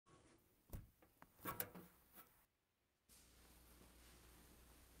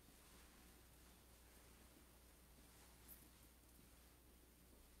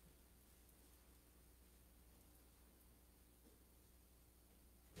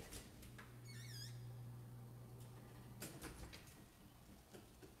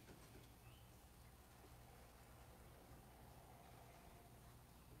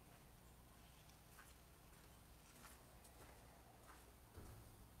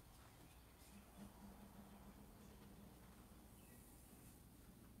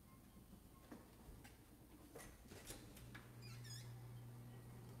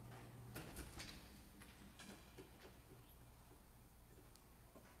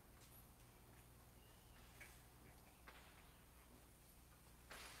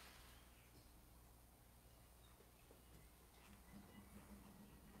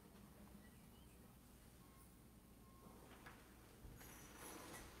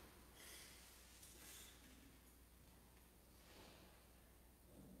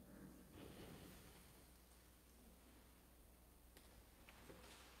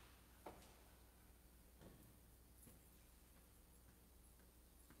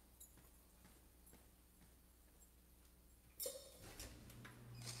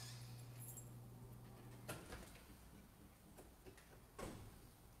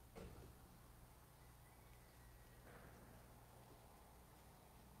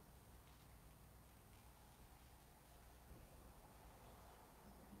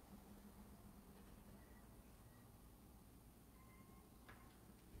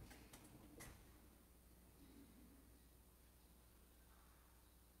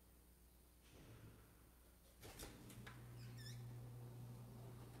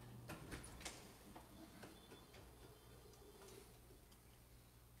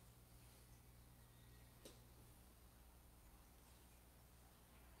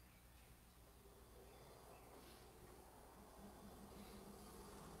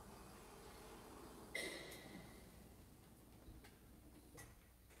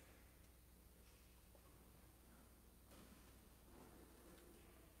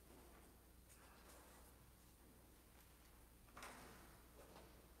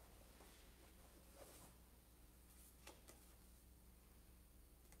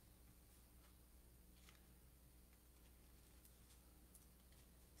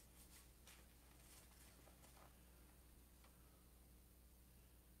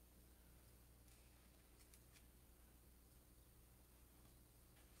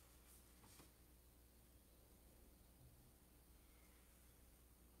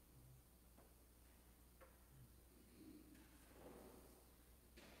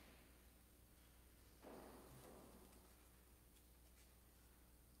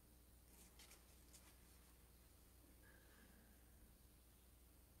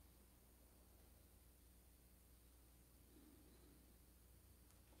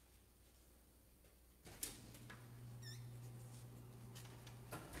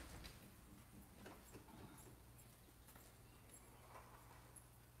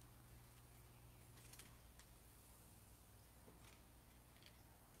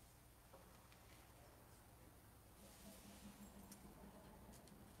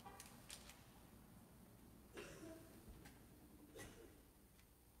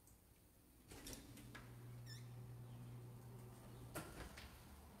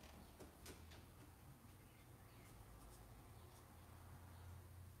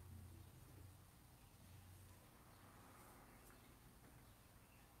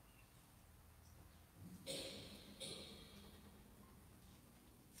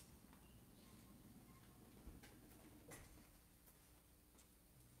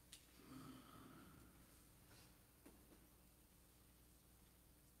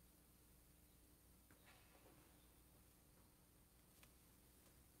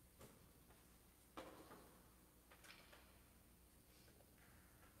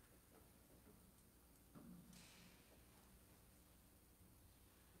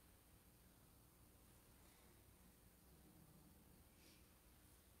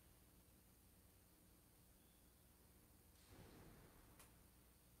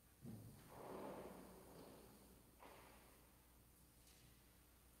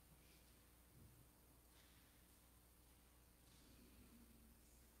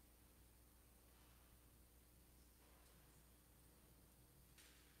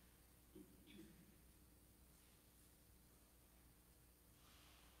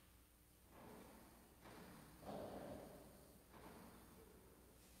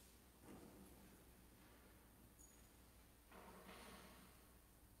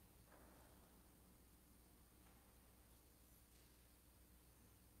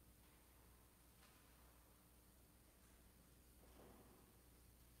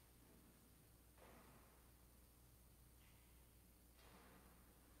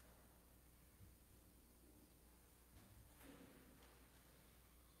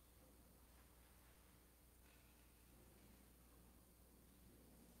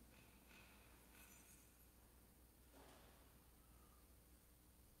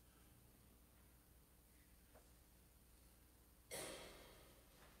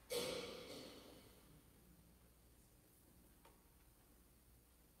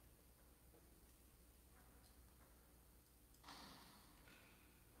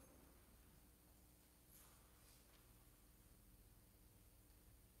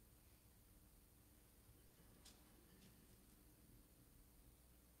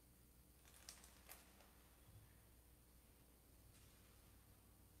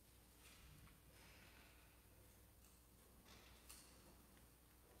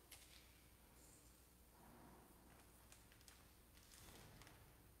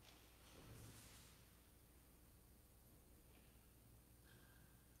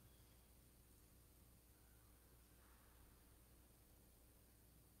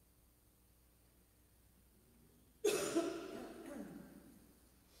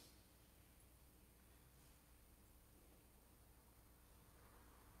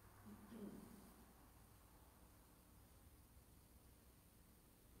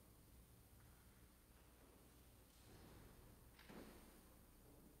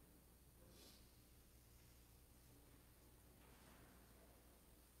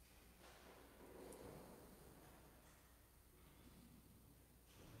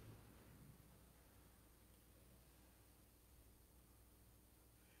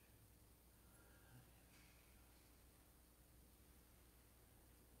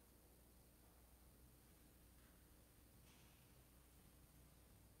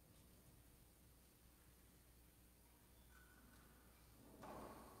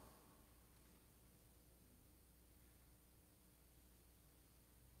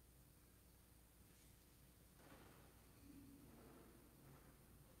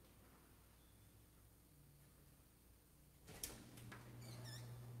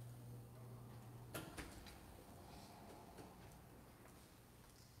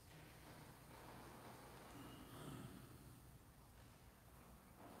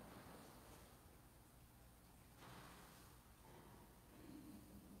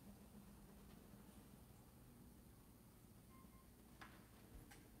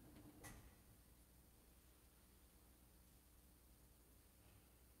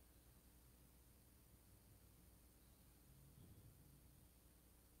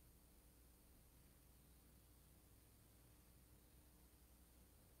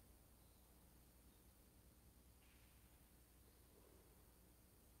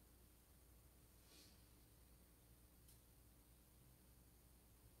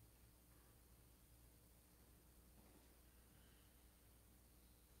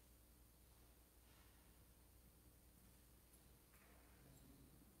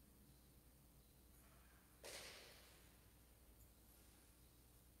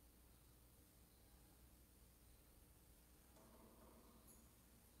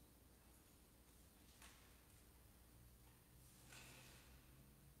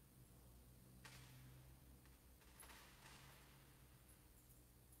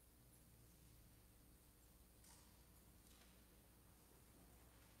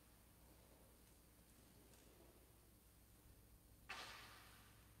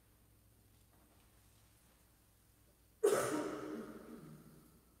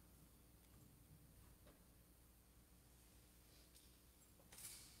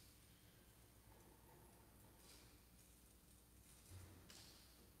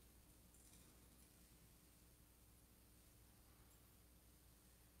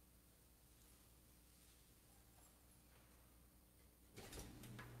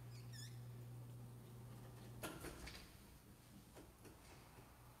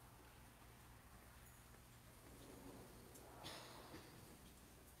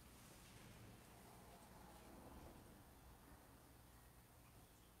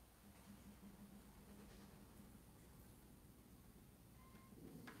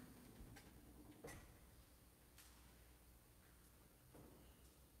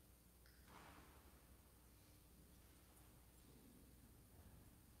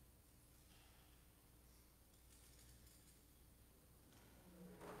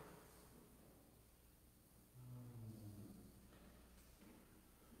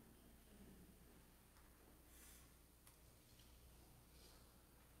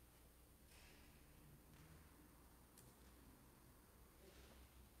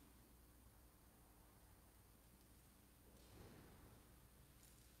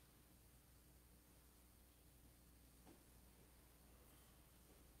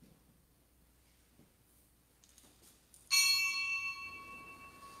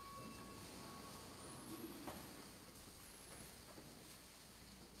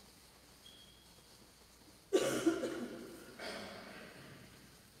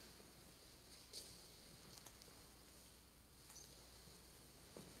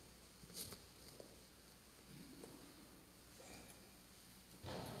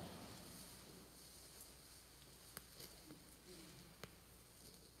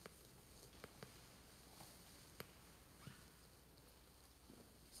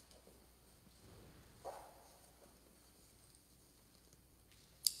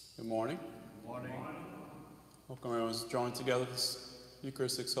Good morning. Good morning. Welcome everyone who's joined together this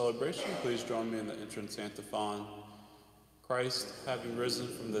Eucharistic celebration. Please join me in the entrance antiphon. Christ, having risen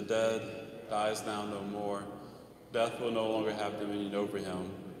from the dead, dies now no more. Death will no longer have dominion over him.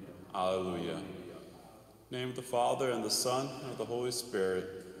 Alleluia. In the name of the Father, and the Son, and of the Holy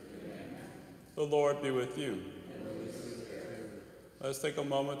Spirit. Amen. The Lord be with you. And with your spirit. Let us take a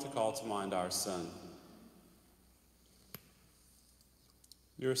moment to call to mind our sin.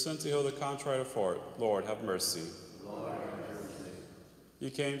 Your sin to heal the contrite of heart. Lord, have mercy. Lord, have mercy. You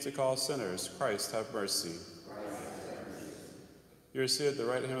came to call sinners. Christ, have mercy. Christ, have mercy. You are seated at the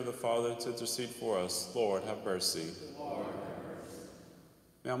right hand of the Father to intercede for us. Lord, have mercy. Lord, have mercy.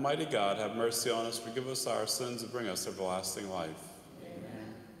 May Almighty God have mercy on us, forgive us our sins, and bring us everlasting life.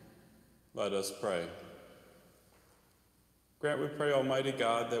 Amen. Let us pray. Grant, we pray, Almighty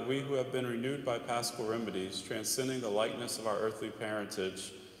God, that we who have been renewed by paschal remedies, transcending the likeness of our earthly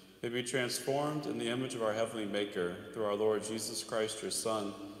parentage, may be transformed in the image of our heavenly Maker, through our Lord Jesus Christ, your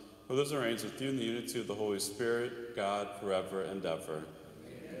Son, who lives and reigns with you in the unity of the Holy Spirit, God, forever and ever.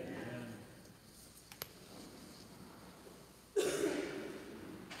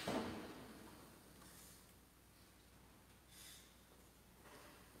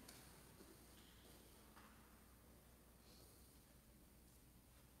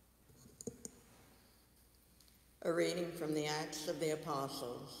 A reading from the Acts of the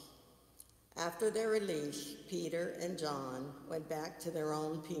Apostles. After their release, Peter and John went back to their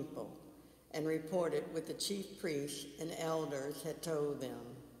own people and reported what the chief priests and elders had told them.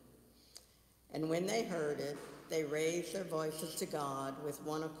 And when they heard it, they raised their voices to God with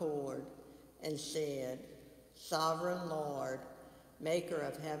one accord and said, Sovereign Lord, maker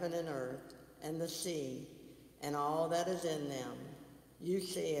of heaven and earth and the sea and all that is in them, you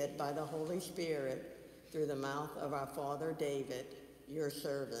said by the Holy Spirit, through the mouth of our father David, your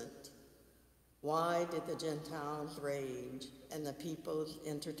servant. Why did the Gentiles rage and the peoples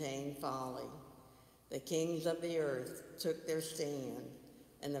entertain folly? The kings of the earth took their stand,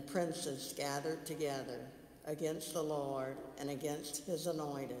 and the princes gathered together against the Lord and against his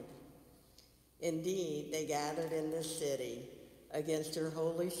anointed. Indeed, they gathered in this city against your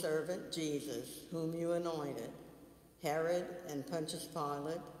holy servant Jesus, whom you anointed, Herod and Pontius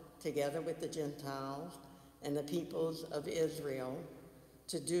Pilate, together with the Gentiles and the peoples of Israel,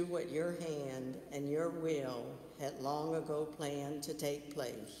 to do what your hand and your will had long ago planned to take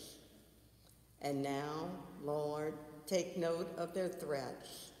place. And now, Lord, take note of their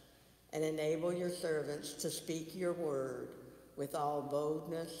threats and enable your servants to speak your word with all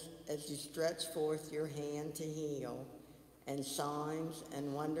boldness as you stretch forth your hand to heal, and signs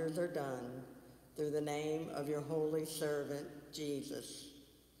and wonders are done through the name of your holy servant, Jesus.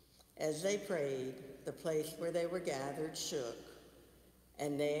 As they prayed, the place where they were gathered shook,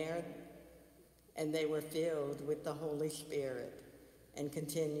 and they were filled with the Holy Spirit and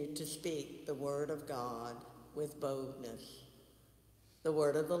continued to speak the word of God with boldness. The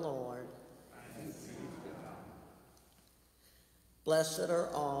word of the Lord. Blessed are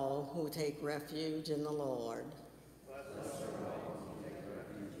all who take refuge in the Lord.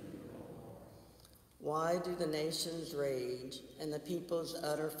 Why do the nations rage and the peoples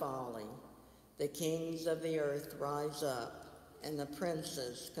utter folly? The kings of the earth rise up, and the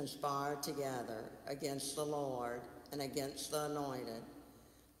princes conspire together against the Lord and against the anointed.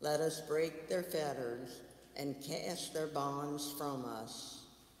 Let us break their fetters and cast their bonds from us.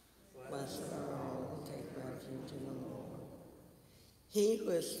 Blessed are all who take refuge in the Lord. He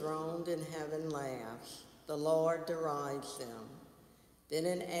who is throned in heaven laughs. The Lord derides them. Then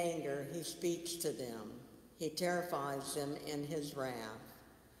in anger he speaks to them. He terrifies them in his wrath.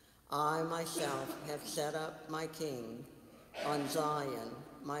 I myself have set up my king on Zion,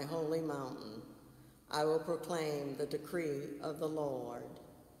 my holy mountain. I will proclaim the decree of the Lord.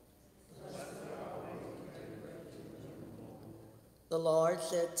 The Lord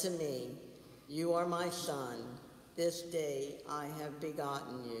said to me, you are my son. This day I have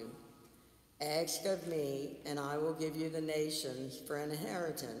begotten you. Ask of me, and I will give you the nations for an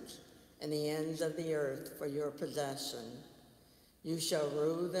inheritance, and the ends of the earth for your possession. You shall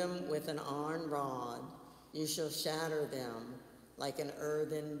rule them with an iron rod. You shall shatter them like an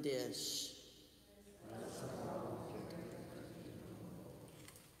earthen dish.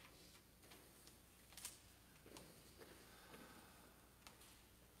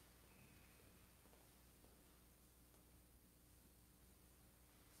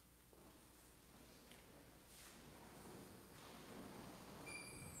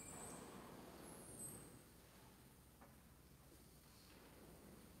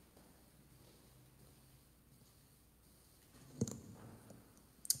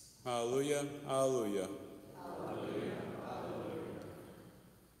 Hallelujah, hallelujah.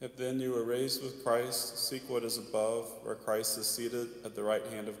 If then you were raised with Christ, seek what is above, where Christ is seated at the right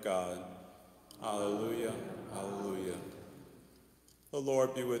hand of God. Hallelujah, hallelujah. The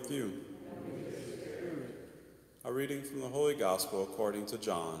Lord be with you. A reading from the Holy Gospel according to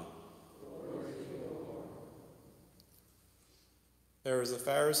John. There was a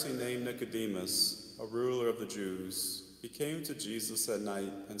Pharisee named Nicodemus, a ruler of the Jews. He came to Jesus at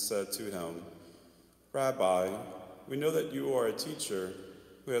night and said to him, Rabbi, we know that you are a teacher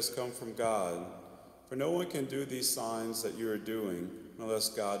who has come from God, for no one can do these signs that you are doing unless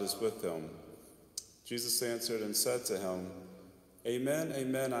God is with him. Jesus answered and said to him, Amen,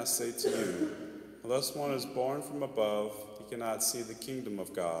 amen, I say to you, unless one is born from above, he cannot see the kingdom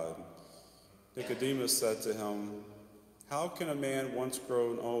of God. Nicodemus said to him, How can a man once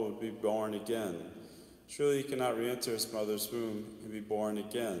grown old be born again? Surely he cannot re-enter his mother's womb and be born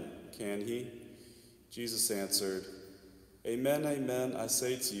again, can he? Jesus answered, Amen, amen, I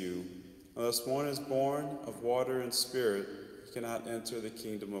say to you, unless one is born of water and spirit, he cannot enter the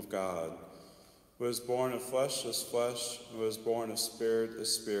kingdom of God. What is born of flesh is flesh, and what is born of spirit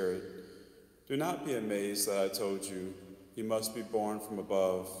is spirit. Do not be amazed that I told you, you must be born from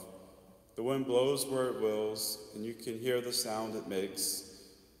above. The wind blows where it wills, and you can hear the sound it makes,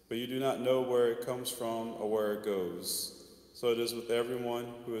 but you do not know where it comes from or where it goes. So it is with everyone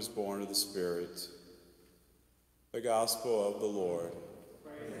who is born of the Spirit. The Gospel of the Lord.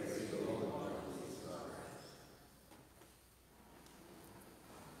 Praise to you, Lord Jesus Christ.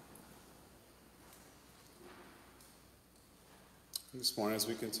 This morning, as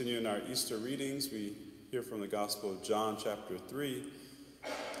we continue in our Easter readings, we hear from the Gospel of John, chapter 3,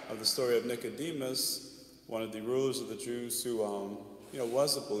 of the story of Nicodemus, one of the rulers of the Jews who,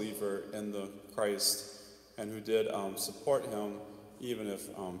 was a believer in the Christ and who did support him, even if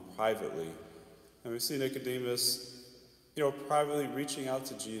privately. And we see Nicodemus, privately reaching out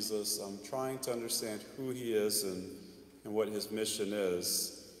to Jesus, trying to understand who he is and what his mission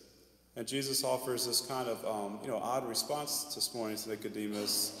is. And Jesus offers this kind of, odd response this morning to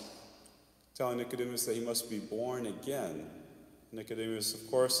Nicodemus, telling Nicodemus that he must be born again. Nicodemus, of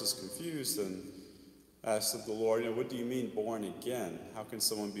course, is confused and asks of the Lord, what do you mean born again? How can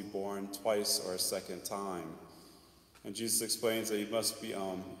someone be born twice or a second time? And Jesus explains that he must be,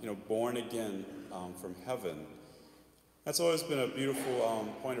 born again from heaven. That's always been a beautiful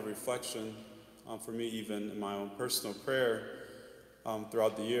point of reflection for me, even in my own personal prayer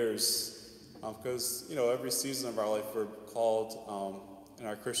throughout the years. Because, every season of our life we're called in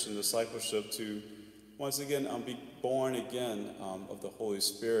our Christian discipleship to, once again, be born again of the Holy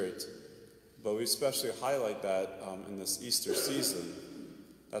Spirit. But we especially highlight that in this Easter season.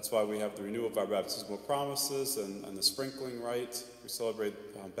 That's why we have the renewal of our baptismal promises and the sprinkling rite. We celebrate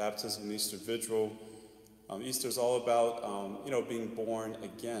baptism and Easter Vigil. Easter is all about, being born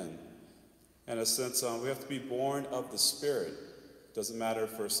again. In a sense, we have to be born of the Spirit. It doesn't matter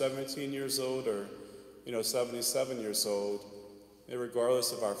if we're 17 years old or, 77 years old.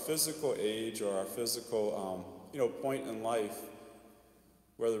 Regardless of our physical age or our physical, point in life,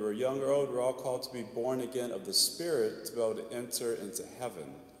 whether we're young or old, we're all called to be born again of the Spirit to be able to enter into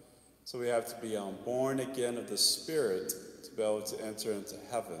heaven. So we have to be born again of the Spirit to be able to enter into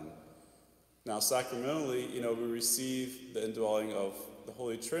heaven. Now, sacramentally, we receive the indwelling of the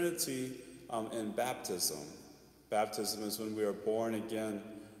Holy Trinity in baptism. Baptism is when we are born again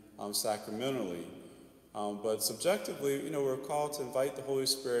sacramentally. But subjectively, we're called to invite the Holy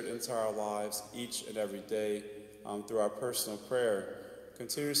Spirit into our lives each and every day through our personal prayer,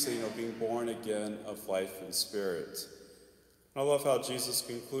 continuously, being born again of life and spirit. And I love how Jesus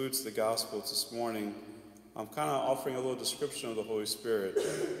concludes the Gospel this morning, kind of offering a little description of the Holy Spirit.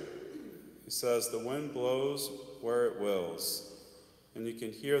 He says, the wind blows where it wills, and you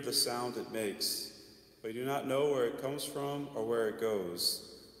can hear the sound it makes, but you do not know where it comes from or where it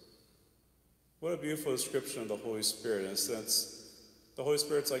goes. What a beautiful description of the Holy Spirit. In a sense, the Holy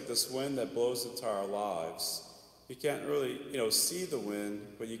Spirit's like this wind that blows into our lives. You can't really, see the wind,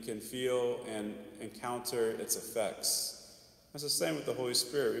 but you can feel and encounter its effects. It's the same with the Holy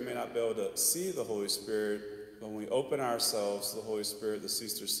Spirit. We may not be able to see the Holy Spirit, but when we open ourselves to the Holy Spirit this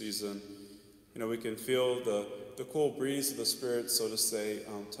Easter season, we can feel the cool breeze of the Spirit, so to say,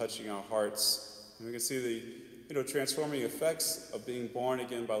 touching our hearts. And we can see the, transforming effects of being born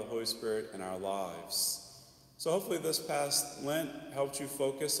again by the Holy Spirit in our lives. So hopefully this past Lent helped you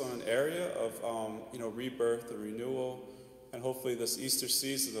focus on an area of, rebirth and renewal. And hopefully this Easter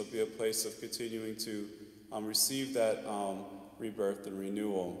season will be a place of continuing to receive that rebirth and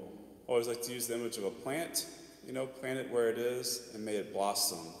renewal. I always like to use the image of a plant. Plant it where it is and may it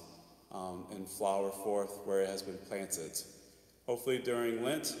blossom. and flower forth where it has been planted. Hopefully during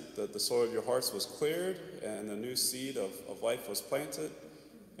Lent, the soil of your hearts was cleared and a new seed of life was planted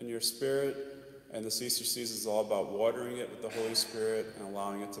in your spirit. And this Easter season is all about watering it with the Holy Spirit and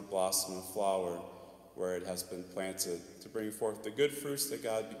allowing it to blossom and flower where it has been planted, to bring forth the good fruits that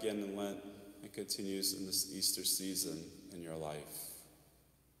God began in Lent and continues in this Easter season in your life.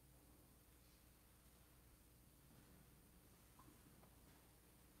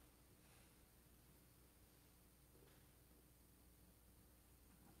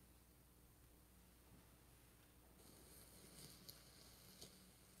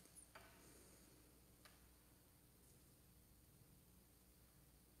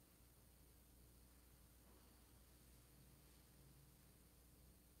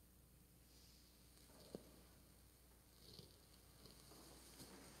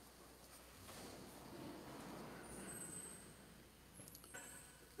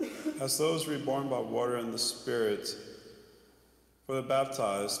 As those reborn by water and the Spirit, for the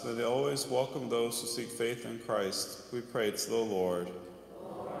baptized, may they always welcome those who seek faith in Christ. We pray to the Lord.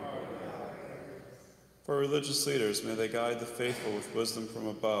 For religious leaders, may they guide the faithful with wisdom from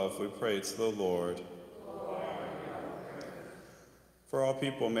above. We pray to the Lord. For all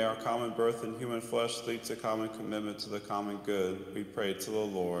people, may our common birth in human flesh lead to common commitment to the common good. We pray to the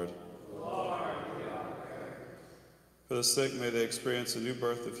Lord. For the sick, may they experience a new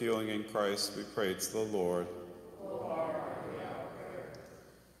birth of healing in Christ. We pray to the Lord.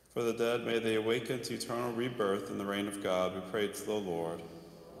 For the dead, may they awaken to eternal rebirth in the reign of God. We pray to the Lord.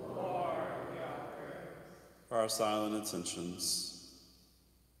 For our silent intentions.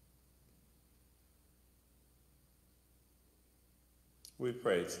 We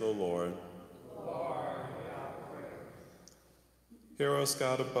pray to the Lord. Hear us,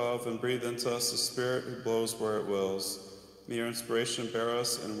 God above, and breathe into us the Spirit who blows where it wills. May your inspiration bear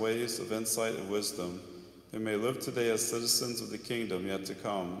us in ways of insight and wisdom. We may live today as citizens of the kingdom yet to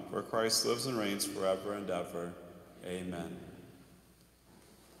come, where Christ lives and reigns forever and ever. Amen.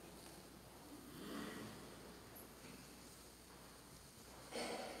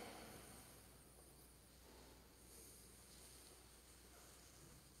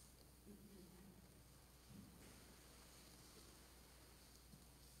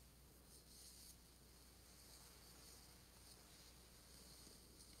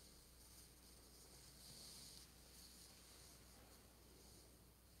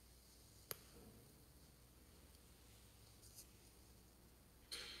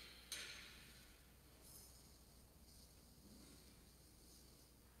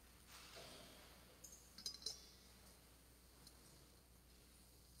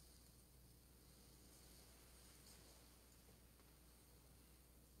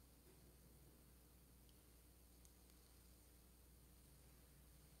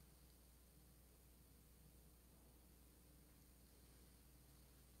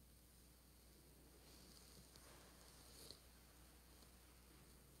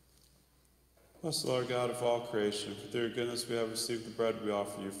 Bless the Lord God of all creation, for through your goodness we have received the bread we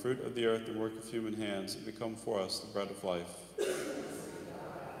offer you, fruit of the earth and work of human hands, and become for us the bread of life.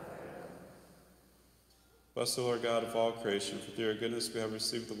 Bless the Lord God of all creation, for through your goodness we have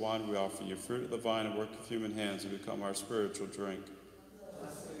received the wine we offer you, fruit of the vine and work of human hands, and become our spiritual drink.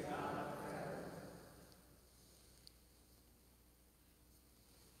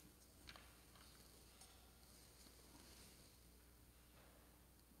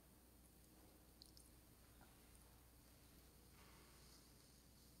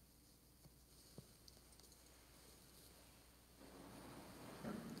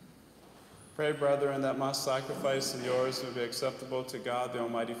 Pray, brethren, that my sacrifice and yours may be acceptable to God, the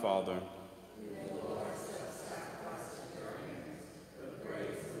Almighty Father.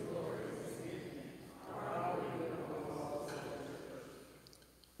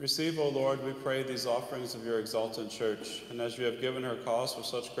 Receive, O Lord, we pray, these offerings of your exalted church, and as you have given her cause for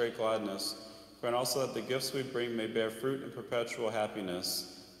such great gladness, grant also that the gifts we bring may bear fruit in perpetual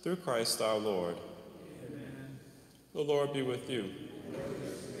happiness. Through Christ our Lord. Amen. The Lord be with you.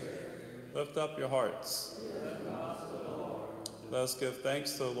 Lift up your hearts. Let us give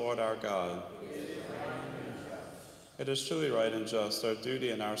thanks to the Lord our God. It is truly right and just, our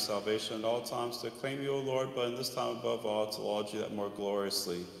duty and our salvation at all times to acclaim you, O Lord, but in this time above all to laud you that more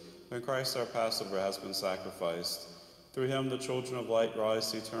gloriously, when Christ our Passover has been sacrificed. Through him the children of light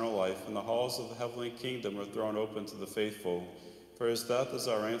rise to eternal life, and the halls of the heavenly kingdom are thrown open to the faithful. For his death is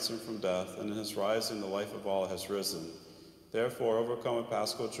our ransom from death, and in his rising the life of all has risen. Therefore, overcome with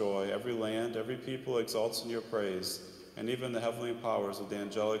paschal joy, every land, every people exalts in your praise, and even the heavenly powers of the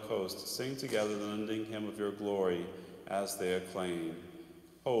angelic host sing together the unending hymn of your glory as they acclaim.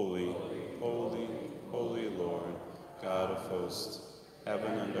 Holy, holy, holy Lord, God of hosts,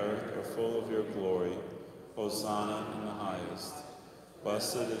 heaven and earth are full of your glory. Hosanna in the highest.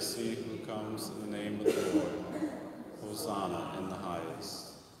 Blessed is he who comes in the name of the Lord. Hosanna in the highest.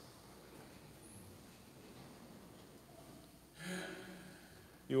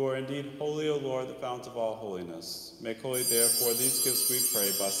 You are indeed holy, O Lord, the fount of all holiness. Make holy, therefore, these gifts, we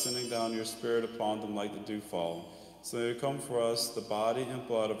pray, by sending down your Spirit upon them like the dewfall, so that they become for us the body and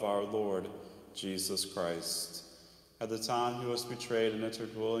blood of our Lord Jesus Christ. At the time he was betrayed and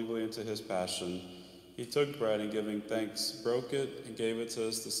entered willingly into his passion, he took bread and giving thanks, broke it and gave it to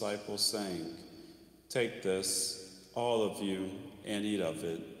his disciples, saying, "Take this, all of you, and eat of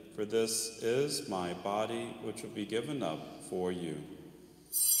it, for this is my body, which will be given up for you."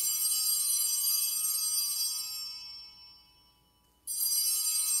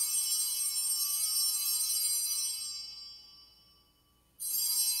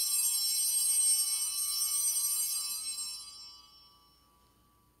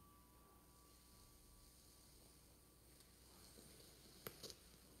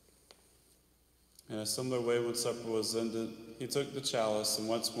 In a similar way, when supper was ended, he took the chalice, and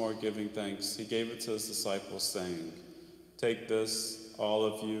once more giving thanks, he gave it to his disciples, saying, "Take this, all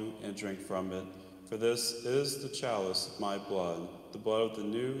of you, and drink from it, for this is the chalice of my blood, the blood of the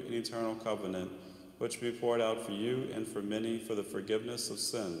new and eternal covenant, which will be poured out for you and for many for the forgiveness of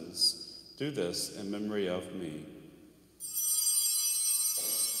sins. Do this in memory of me."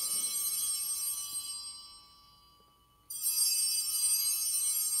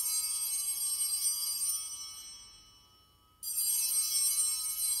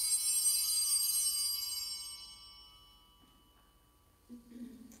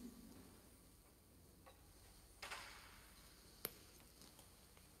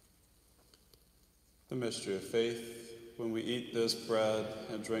 The mystery of faith. When we eat this bread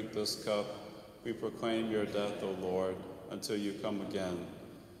and drink this cup, we proclaim your death, O Lord, until you come again.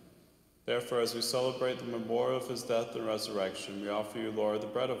 Therefore, as we celebrate the memorial of his death and resurrection, we offer you, Lord, the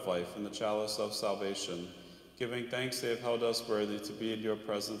bread of life and the chalice of salvation, giving thanks they have held us worthy to be in your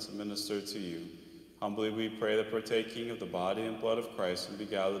presence and minister to you. Humbly we pray that partaking of the body and blood of Christ and be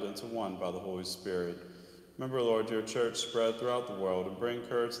gathered into one by the Holy Spirit. Remember, Lord, your church spread throughout the world, and bring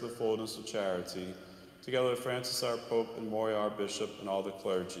courage to the fullness of charity, together with Francis our Pope and Maury our Bishop and all the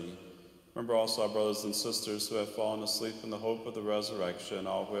clergy. Remember also our brothers and sisters who have fallen asleep in the hope of the resurrection, and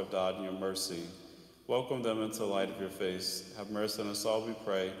all who have died in your mercy. Welcome them into the light of your face. Have mercy on us all, we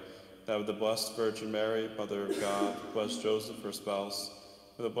pray, that with the blessed Virgin Mary, Mother of God, blessed Joseph, her spouse,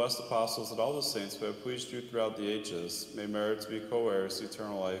 with the blessed apostles and all the saints who have pleased you throughout the ages, may merit to be co-heirs to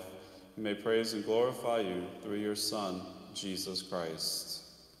eternal life, and may praise and glorify you through your Son, Jesus Christ.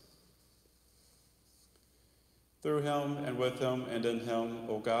 Through him, and with him, and in him,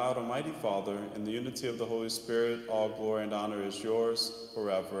 O God, Almighty Father, in the unity of the Holy Spirit, all glory and honor is yours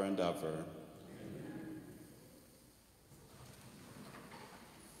forever and ever. Amen.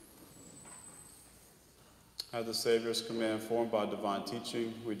 At the Savior's command, formed by divine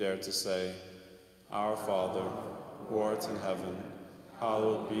teaching, we dare to say, Our Father, who art in heaven,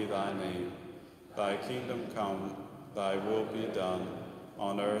 hallowed be thy name. Thy kingdom come, thy will be done,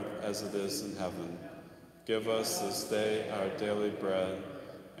 on earth as it is in heaven. Give us this day our daily bread,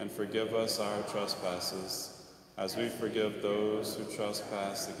 and forgive us our trespasses, as we forgive those who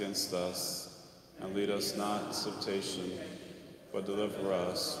trespass against us. And lead us not into temptation, but deliver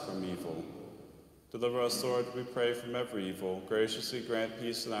us from evil. Deliver us, Lord, we pray, from every evil. Graciously grant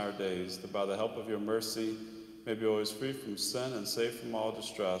peace in our days, that by the help of your mercy may be always free from sin and safe from all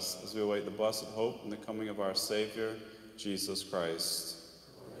distress, as we await the blessed hope and the coming of our Savior, Jesus Christ.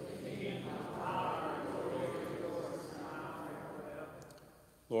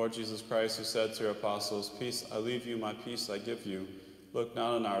 Lord Jesus Christ, who said to your apostles, "Peace I leave you, my peace I give you," look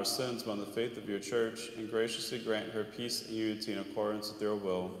not on our sins, but on the faith of your church, and graciously grant her peace and unity in accordance with your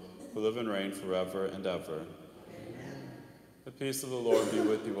will, who live and reign forever and ever. Amen. The peace of the Lord be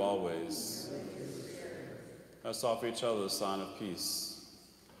with you always. Let's offer each other the sign of peace.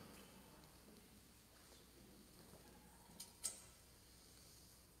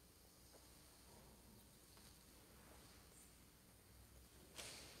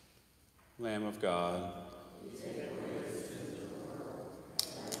 Lamb of God,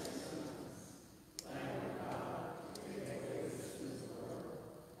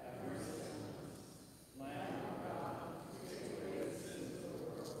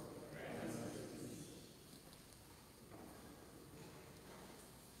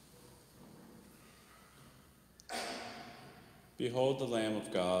 behold the Lamb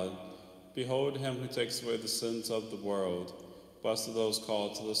of God. Behold him who takes away the sins of the world. Blessed are those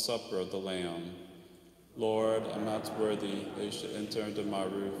called to the supper of the Lamb. Lord, I'm not worthy that you should enter into my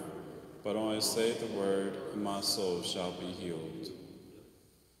roof, but only say the word, and my soul shall be healed.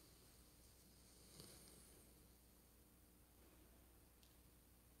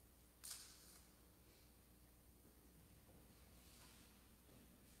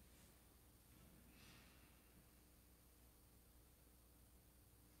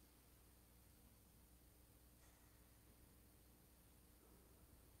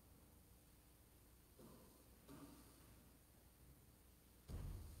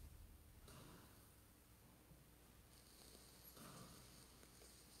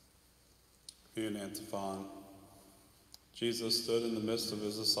 In antiphon, Jesus stood in the midst of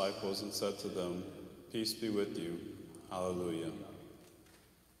his disciples and said to them, "Peace be with you." Hallelujah.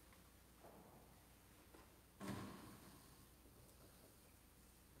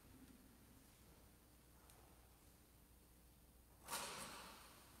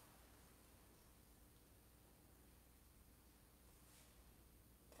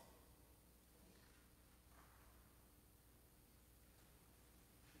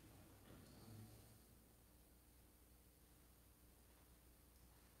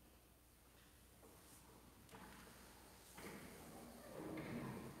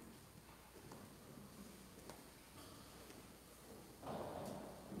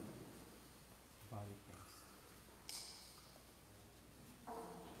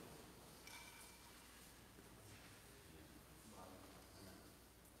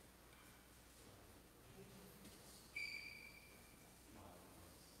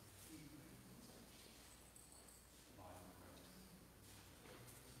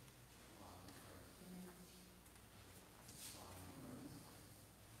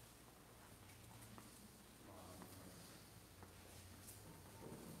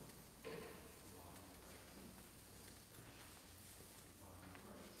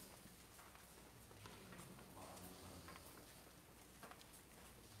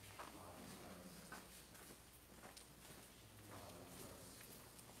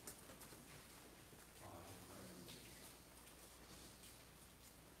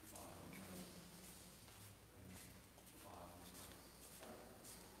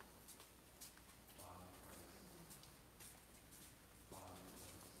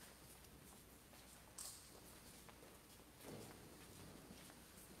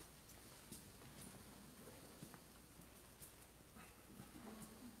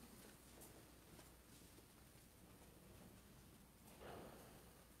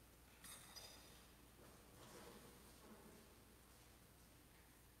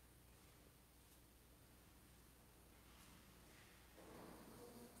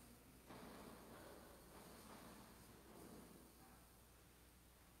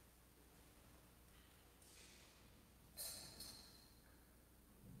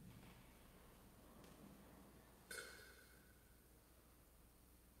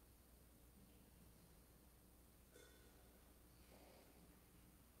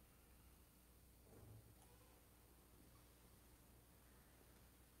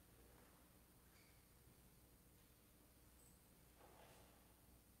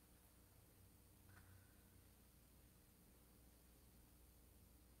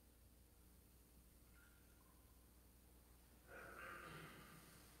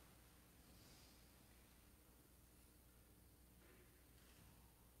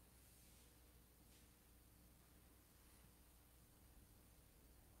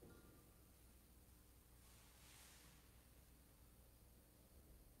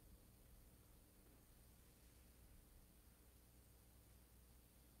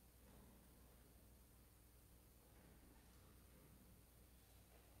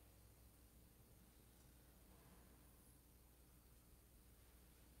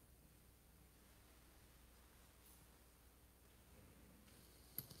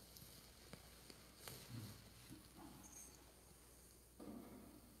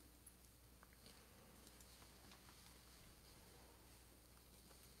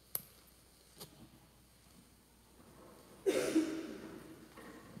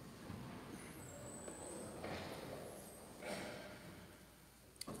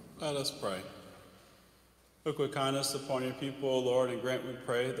 Let us pray. Look with kindness upon your people, O Lord, and grant, we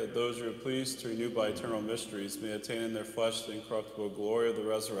pray, that those you are pleased to renew by eternal mysteries may attain in their flesh the incorruptible glory of the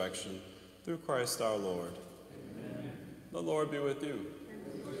resurrection, through Christ our Lord. Amen. The Lord be with you.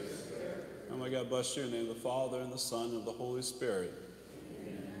 And may God bless you in the name of the Father, and the Son, and of the Holy Spirit.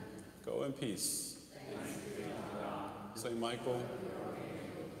 Amen. Go in peace. Saint Michael,